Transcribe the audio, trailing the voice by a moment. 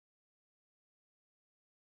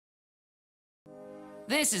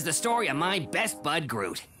This is the story of my best bud,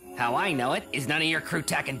 Groot. How I know it is none of your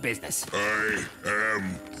crew-tacking business. I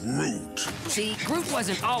am Groot. See, Groot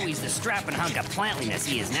wasn't always the strapping hunk of plantliness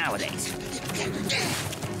he is nowadays.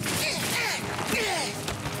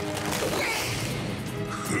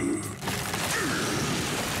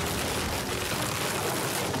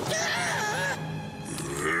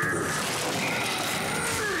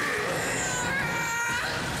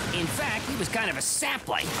 In fact, he was kind of a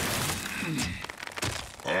sapling.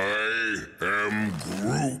 I am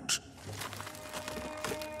Groot.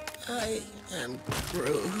 I am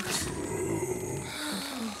Groot.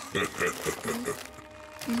 I am Groot.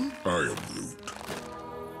 I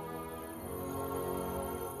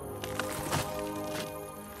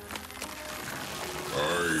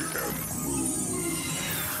am Groot.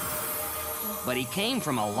 But he came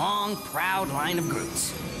from a long, proud line of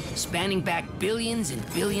Groots, spanning back billions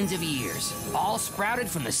and billions of years, all sprouted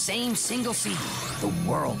from the same single seed, the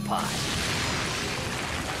world pod.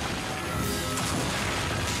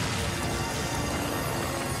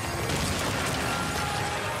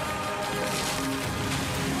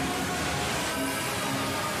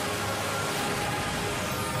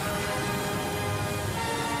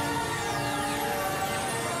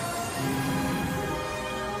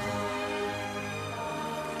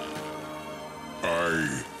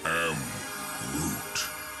 I am Groot.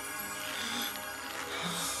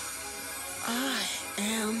 I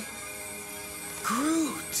am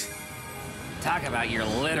Groot. Talk about your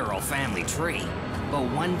literal family tree. But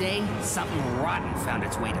one day, something rotten found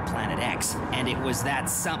its way to Planet X, and it was that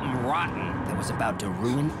something rotten that was about to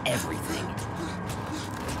ruin everything.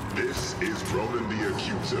 This is Ronan the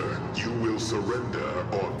Accuser. You will surrender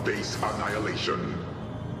or face annihilation.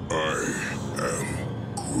 I am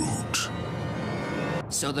Groot.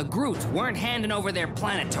 So the Groots weren't handing over their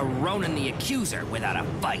planet to Ronan the Accuser without a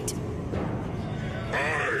fight.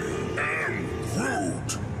 I am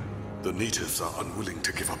Groot. The natives are unwilling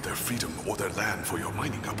to give up their freedom or their land for your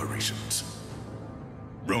mining operations.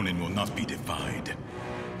 Ronan will not be defied.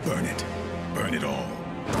 Burn it. Burn it all.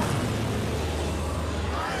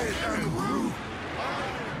 I am Groot.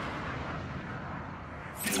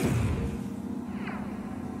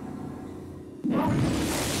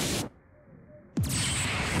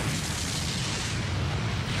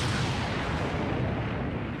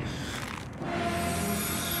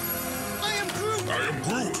 I am Groot. I am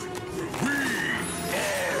Groot. We are Groot.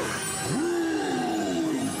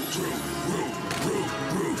 Groot, Groot,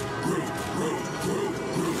 Groot, Groot, Groot, Groot,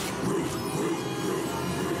 Groot, Groot,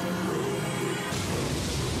 Groot.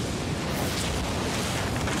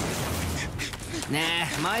 Nah,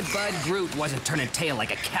 my bud Groot wasn't turning tail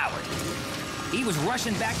like a coward. He was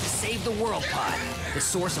rushing back to save the world pod, the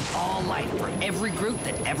source of all life for every Groot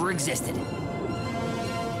that ever existed.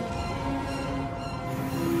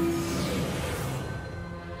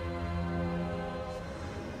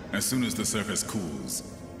 As soon as the surface cools,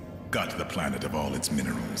 gut the planet of all its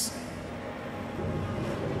minerals.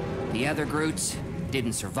 The other Groots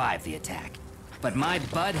didn't survive the attack. But my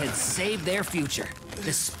bud had saved their future.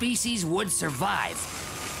 The species would survive.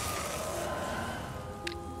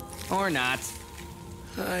 Or not.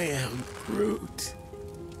 I am Groot.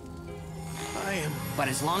 I am. But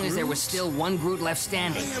as long as there was still one Groot left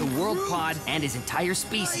standing, the world pod and his entire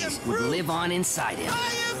species would live on inside him.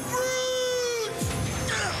 I am Groot.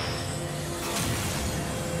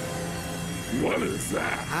 What is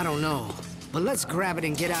that? I don't know. But let's grab it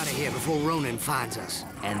and get out of here before Ronan finds us.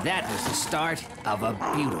 And that was the start of a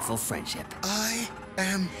beautiful friendship. I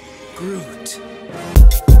am Groot.